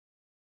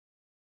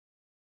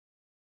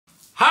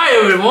Hi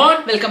everyone!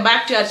 Welcome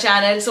back to our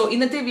channel. So, in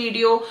this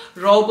video,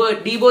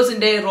 Robertt, DBoss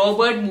in the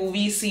Robertt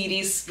movie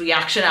series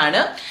reaction.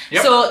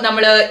 Yep. So,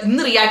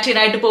 we react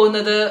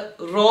to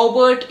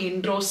Robertt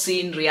intro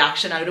scene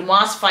reaction. A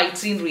mass fight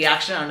scene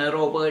reaction.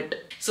 Robertt.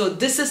 So,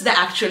 this is the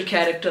actual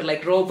character,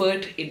 like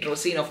Robertt intro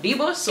scene of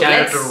DBoss. So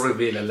character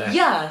reveal.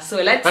 Yeah,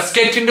 so let's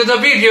get into the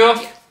video.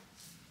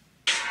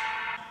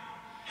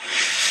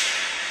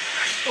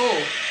 Oh.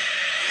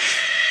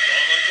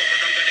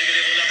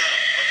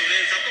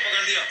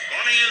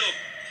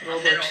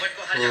 Robert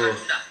को हर जगह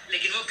ढूंढा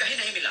लेकिन वो कहीं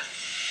नहीं मिला।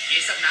 ये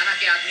सब नाना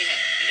के आदमी हैं,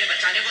 इन्हें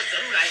बचाने वो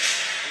जरूर आए।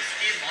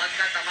 उसकी मौत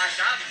का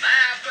तमाशा मैं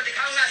आपको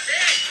दिखाऊंगा।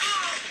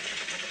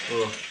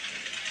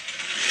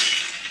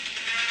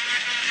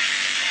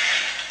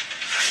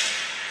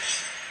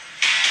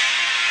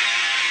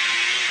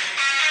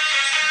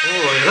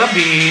 era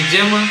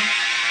BGM.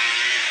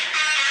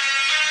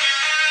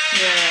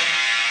 Yeah.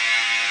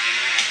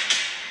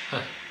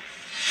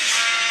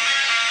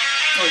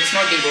 Oh, it's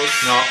not DBoss.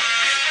 No.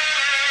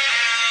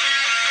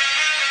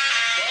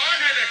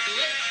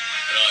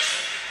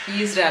 He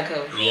is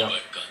Raghav.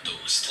 Robert का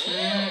दोस्त।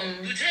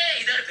 तुझे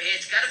इधर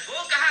भेजकर वो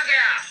कहाँ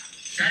गया?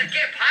 डर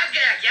के भाग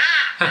गया क्या?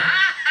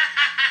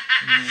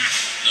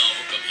 ना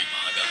वो कभी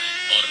भागा है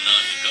और ना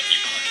ही कभी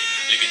भागे।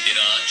 लेकिन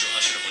तेरा आज जो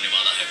हश्र होने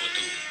वाला है वो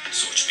तू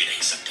सोच भी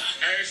नहीं सकता।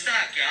 ऐसा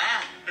क्या?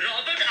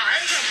 रॉबर्ट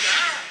आएगा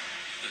क्या?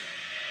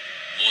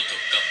 वो तो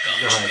कब का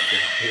आ चुका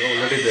है। He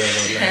already there.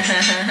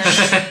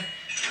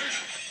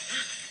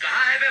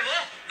 कहाँ है वे वो?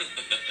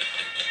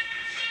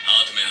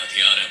 हाथ में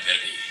हथियार है फिर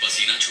भी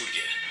पसीना छूट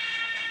गया।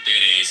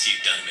 तेरे इसी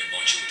डर में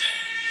मौजूद है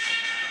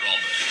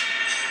रॉबर्ट।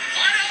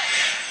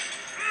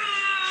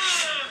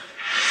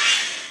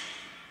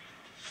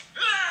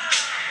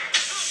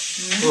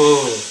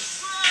 Oh.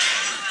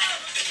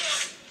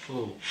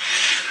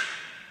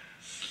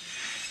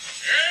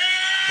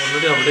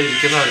 Already അവിടെ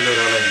ഇരിക്കുന്ന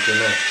ഒരാളായിരിക്കും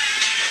അല്ലേ?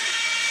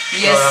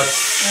 Yes.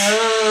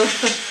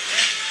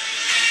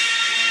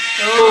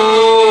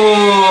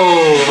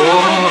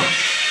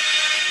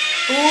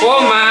 Oh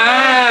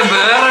man,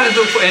 വേറെ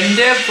ഇത്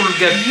എൻ്റെ ഫുൾ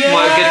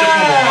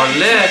ഗെറ്റപ്പ്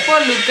മോഡല്ലേ?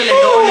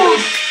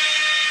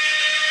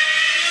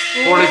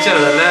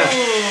 പൊളിച്ചതല്ലേ?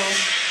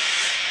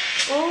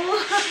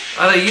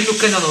 അതെ, ഈ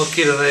ലുക്ക് ഞാൻ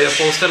നോക്കിയിരുന്നത്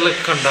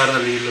പോസ്റ്ററിലൊക്കെ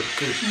കണ്ടായിരുന്നല്ലോ ഈ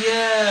ലുക്ക്.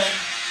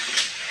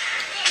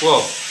 ഓ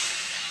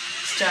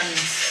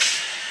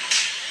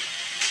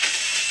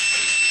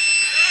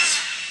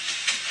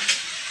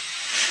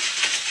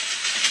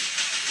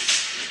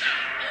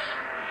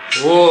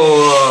ഓ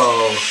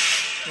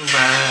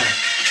man,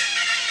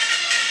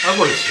 അത്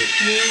പൊളിച്ച്.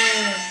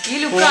 ഈ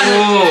ലുക്കാണ്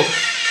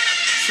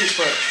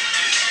സൂപ്പർ.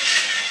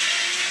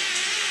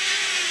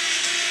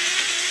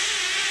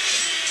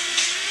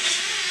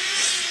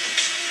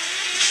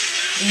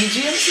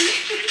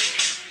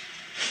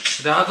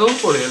 രാഘവും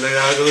പൊളിയല്ലേ?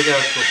 രാഘവ്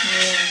ചാക്കോ.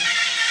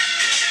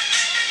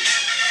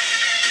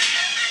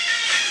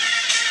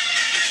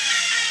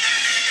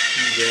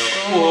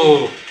 ഓ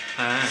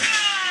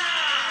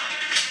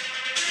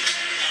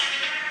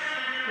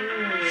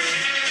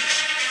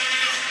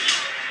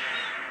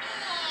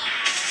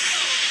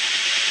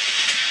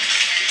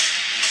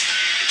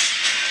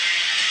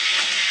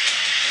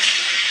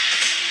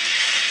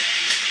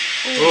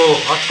ഓ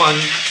ആ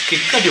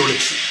കിക്ക് അടി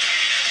വിളിച്ചു.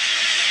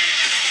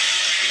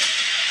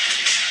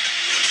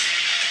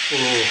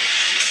 Oh.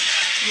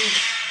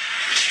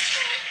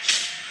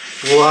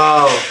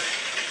 Wow.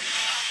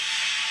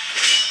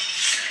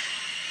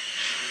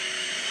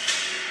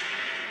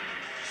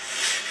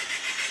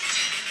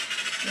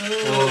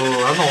 Oh,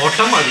 അത്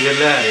ഓട്ടം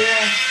മതിയല്ലേ?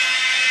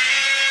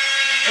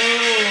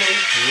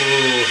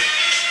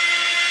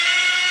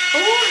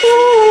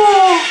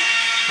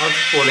 അത്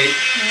പൊളി.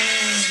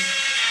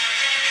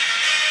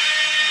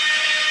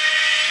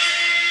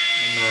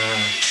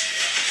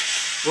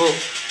 ഓ,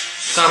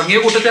 കറങ്ങിയ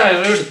കൂട്ടത്തെ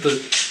അയവ് എടുത്ത്.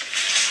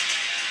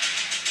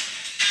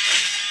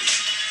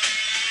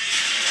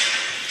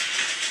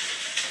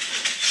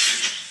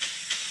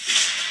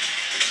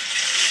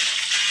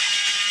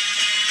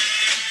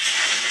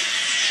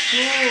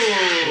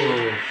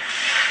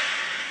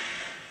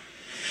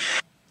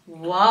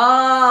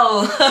 Wow.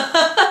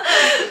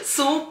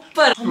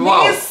 Super.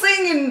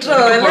 Amazing intro.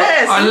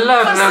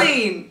 Super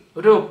scene.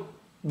 ഒരു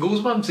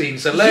goosebump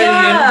scenes അല്ലേ?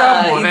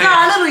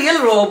 ഇതാണ് real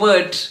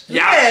Robert.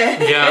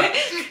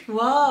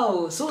 Wow.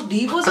 So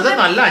DBoss അത്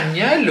നല്ല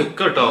അന്യായ ലുക്ക്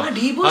കേട്ടോ.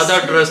 അത്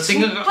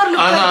ഡ്രസ്സിങ്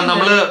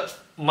നമ്മള്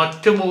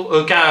മറ്റു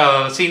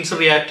സീൻസ്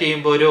റിയാക്ട്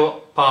ചെയ്യുമ്പോ ഒരു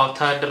പാവം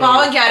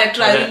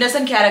ക്യാരക്ടർ,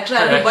 ഇന്നസെന്റ് ക്യാരക്ടർ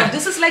ആയിരുന്നു. But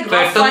this is like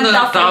rough and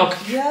tough.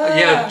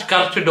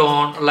 Correct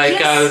don't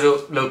like ആ ഒരു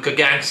ലുക്ക്,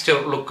 ഗാങ്സ്റ്റർ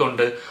ലുക്ക്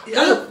ഉണ്ട്.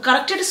 അത്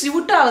കറക്റ്റ് ആയിട്ട്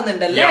സ്യൂട്ട്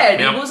ആവുന്നുണ്ടല്ലേ?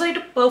 DBoss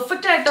ആയിട്ട്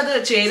പെർഫെക്റ്റ് ആയിട്ട് അത്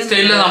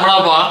ചെയ്യുന്നുണ്ട്. നമ്മളാ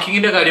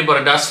വാക്കിങ്ങിന്റെ കാര്യം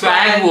പറയണ്ട,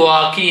 സ്വാഗ്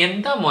വാക്കിങ്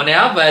എന്താ മോനെ,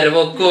 ആ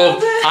വരവൊക്കെ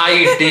ആ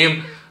ഇടിയും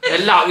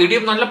എല്ലാ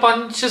ഇടിയും നല്ല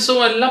പഞ്ചസും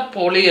എല്ലാം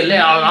പൊളിയല്ലേ?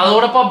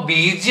 അതോടൊപ്പം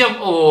ബീജിയം.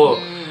 ഓ,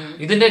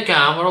 ഇതിന്റെ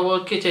ക്യാമറ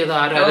വർക്ക് ചെയ്ത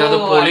ആരാലും അത്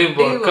പൊളി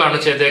വർക്കാണ്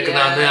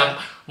ചെയ്തേക്കുന്നത്.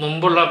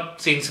 മുമ്പുള്ള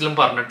സീൻസിലും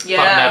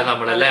പറഞ്ഞായിരുന്നു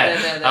നമ്മളല്ലേ,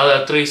 അത്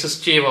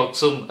 360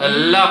 വർക്ക്സും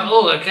എല്ലാം.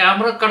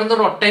 ക്യാമറ കടന്ന്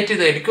റൊട്ടേറ്റ്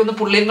ചെയ്ത് എനിക്കൊന്ന്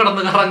പുള്ളിയും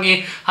കടന്ന് കറങ്ങി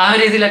ആ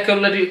രീതിയിലൊക്കെ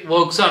ഉള്ളൊരു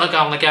വർക്ക്സ് ആണ്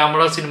കാണുന്നത്.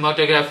 ക്യാമറ,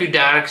 സിനിമാറ്റോഗ്രാഫി,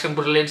 ഡയറക്ഷൻ,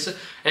 ബ്രില്യൻസ്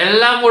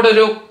എല്ലാം കൂടെ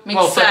ഒരു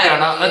പെർഫെക്റ്റ്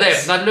ആണ്. അതെ,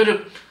 നല്ലൊരു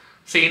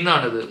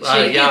സീനാണിത്.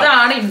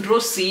 ഇതാണ് ഇൻട്രോ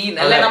സീൻ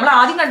അല്ലെ. നമ്മൾ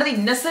ആദ്യം കണ്ടത്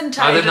ഇന്നസെന്റ്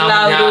ആയിട്ടുള്ള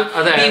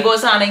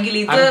DBoss ആണെങ്കിൽ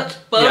ഇത്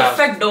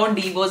പെർഫെക്റ്റ് ഡോൺ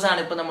DBoss ആണ്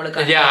ഇപ്പൊ നമ്മൾ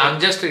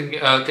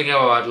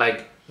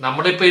ലൈക്ക്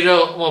നമ്മളിപ്പോ ഒരു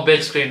മൊബൈൽ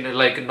സ്ക്രീൻ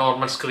ലൈക്ക്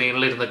നോർമൽ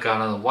സ്ക്രീനിൽ ഇരുന്ന്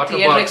കാണുന്നത്.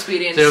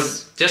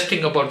 Just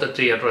think about the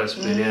theater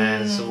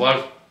experience. What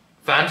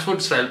fans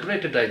would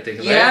celebrate it, I think.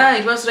 Yeah,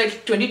 it was like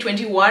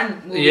 2021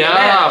 movie.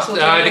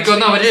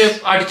 എനിക്കൊന്ന് അവര്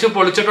അടിച്ചു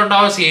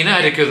പൊളിച്ചിട്ടുണ്ടാവുന്ന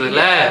സീനായിരിക്കും ഇത്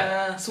അല്ലേ.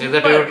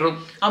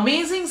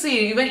 Amazing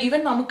scene. ഈവൻ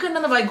നമുക്ക്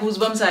തന്നെ ഗൂസ്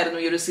ബംസ് ആയിരുന്നു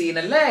ഈ ഒരു സീൻ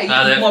അല്ലേ,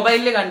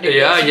 മൊബൈലില്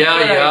കണ്ടിട്ട്.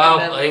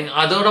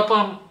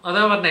 അതോടൊപ്പം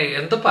അതാ പറഞ്ഞേ,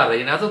 എന്താ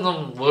പറയുക, അതൊന്നും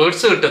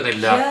വേർഡ്സ്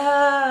കിട്ടുന്നില്ല.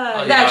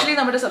 ആക്ച്വലി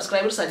നമ്മുടെ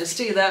സബ്സ്ക്രൈബർ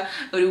സജസ്റ്റ് ചെയ്ത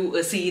ഒരു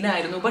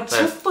സീനായിരുന്നു. But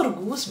super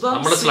goose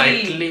bumps.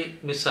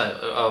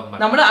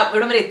 നമ്മൾ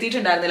ഇവിടെ വരെ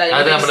എത്തിയിട്ടുണ്ടായിരുന്നില്ല.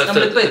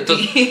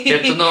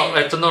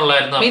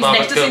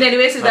 നെക്സ്റ്റ് സീൻ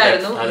എനിവേസ്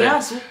ഇതായിരുന്നു.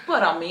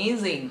 Super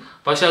amazing.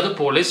 പക്ഷെ അത്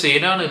പൊളി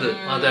സീനാണ് ഇത്.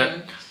 അതെ,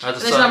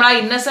 നമ്മൾ ആ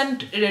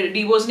ഇന്നസെന്റ്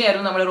DBossനെ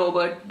ആയിരുന്നു നമ്മൾ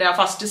റോബർട്ട്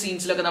ഫസ്റ്റ്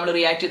സീൻസിലൊക്കെ നമ്മൾ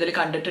റിയാക്ട് ചെയ്തതിൽ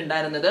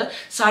കണ്ടിട്ടുണ്ടായിരുന്നത്.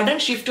 സഡൻ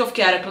ഷിഫ്റ്റ് ഓഫ്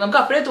ക്യാരക്ടർ നമുക്ക്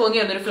അപ്പോഴേ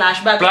തോന്നിയായിരുന്നു ഒരു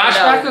ഫ്ലാഷ് ബാക്ക്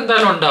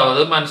എന്തായാലും ഉണ്ടാവും.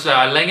 അത്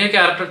മനസ്സിലാവും. അല്ലെങ്കിൽ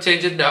character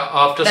change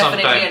after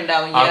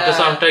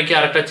some time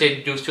character change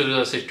dues to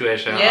the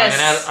situation.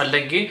 അങ്ങനെ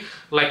അല്ലെങ്കിൽ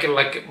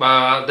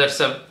there's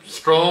a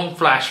strong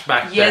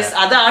flashback. Yes,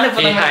 അതാണ്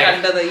ഇപ്പോ നമ്മൾ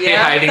കണ്ടത്.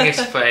 Hiding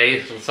his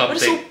face or something. ഒരു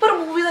സൂപ്പർ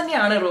മൂവി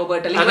തന്നെയാണ്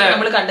റോബർട്ട് അല്ലേ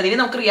നമ്മൾ കണ്ടത്. ഇനി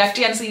നമുക്ക് റിയാക്ട്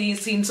ചെയ്യാൻ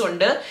സീൻസ്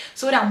ഉണ്ട്.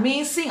 സോ ഒരു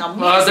അമേസിംഗ്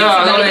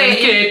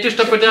എനിക്ക് ഏറ്റവും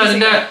ഇഷ്ടപ്പെട്ട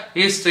അതിന്റെ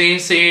ഈ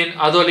സീൻ,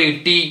 അതുപോലെ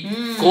ഇടി,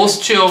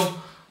 കോസ്റ്റ്യൂം,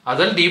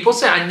 അതിൽ DBoss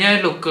അന്യായ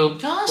ലുക്ക്,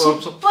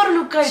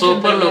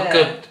 സൂപ്പർ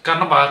ലുക്ക്.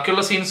 കാരണം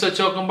ബാക്കിയുള്ള സീൻസ്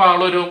വെച്ച് നോക്കുമ്പോ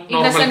ആളൊരു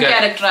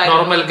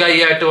നോർമൽ ഗൈ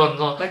ആയിട്ട്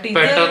വന്നു.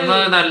 പെട്ടെന്ന്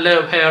നല്ല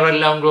ഹെയർ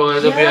എല്ലാം ഗ്രോ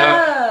ചെയ്ത്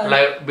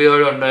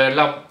ബിയർഡ് ഉണ്ട്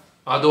എല്ലാം.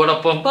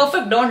 അതോടൊപ്പം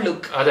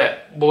അതെ,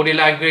 ബോഡി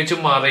ലാംഗ്വേജും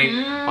മാറി.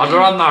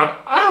 അതോടെ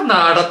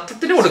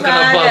നടത്തത്തിന്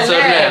കൊടുക്കണം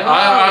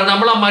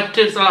നമ്മളെ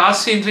മറ്റേ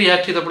ലാസ്റ്റ് സീൻ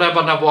റിയാക്ട് ചെയ്തപ്പോഴേ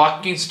പറഞ്ഞ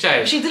വാക്കിംഗ്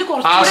സ്റ്റൈൽ,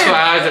 ആ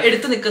സ്വാഗ്,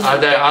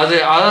 അതെ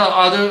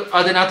അത്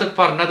അതിനകത്ത്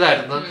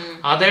പറഞ്ഞതായിരുന്നു.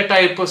 അതേ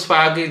ടൈപ്പ്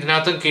സ്വാഗ്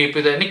ഇതിനകത്തും കീപ്പ്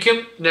ചെയ്ത് എനിക്കും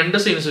 2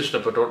 സീൻസ്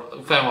ഇഷ്ടപ്പെട്ടു.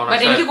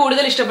 എനിക്ക്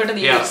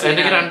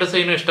 2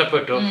 സീനും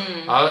ഇഷ്ടപ്പെട്ടു.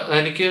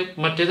 എനിക്ക്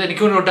മറ്റേത്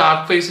എനിക്കൊരു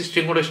ഡാർക്ക് ഫേസ്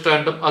ഇഷ്ടം കൂടെ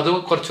ഇഷ്ടമായിട്ടും അതും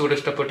കുറച്ചുകൂടി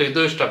ഇഷ്ടപ്പെട്ടു.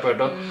 ഇതും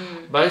ഇഷ്ടപ്പെട്ടു.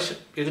 പക്ഷെ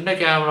ഇതിന്റെ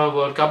ക്യാമറ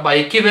വർക്ക്, ആ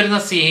ബൈക്കിൽ വരുന്ന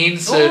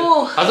സീൻസ്,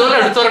 അതുപോലെ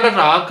എടുത്തോടെ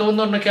രാഘവ്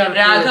എന്ന് പറഞ്ഞ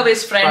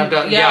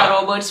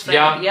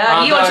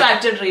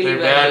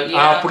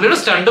പുള്ളിയുടെ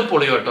സ്റ്റണ്ട്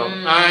പൊളി കേട്ടോ.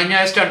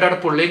 ഞാൻ സ്റ്റണ്ടാണ്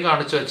പുള്ളിയും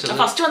കാണിച്ചു വെച്ചത്.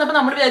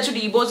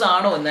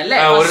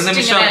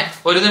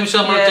 ഒരു നിമിഷം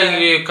നമ്മൾ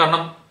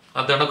കാരണം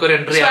അതൊക്കെ ഒരു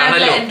എൻട്രി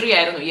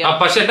ആണല്ലോ.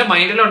 പക്ഷെ എന്റെ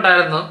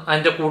മൈൻഡിലുണ്ടായിരുന്നു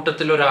അതിന്റെ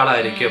കൂട്ടത്തിൽ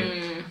ഒരാളായിരിക്കും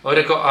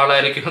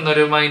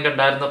എന്നൊരു മൈൻഡ്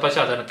ഉണ്ടായിരുന്നു. പക്ഷെ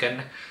അതെനിക്ക്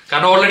തന്നെ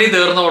കാരണം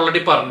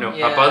ഓൾറെഡി പറഞ്ഞു.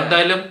 അപ്പൊ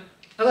എന്തായാലും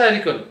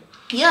അതായിരിക്കുമല്ലോ.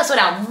 Yes, so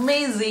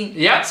amazing.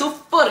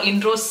 Super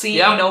intro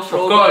scene of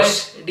Robertt.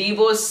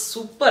 DBoss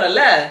super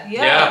alla.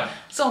 Yeah.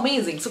 So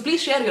amazing. So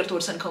please share your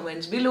thoughts and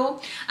comments below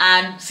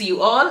and see you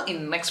all in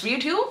next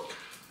video.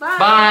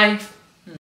 Bye.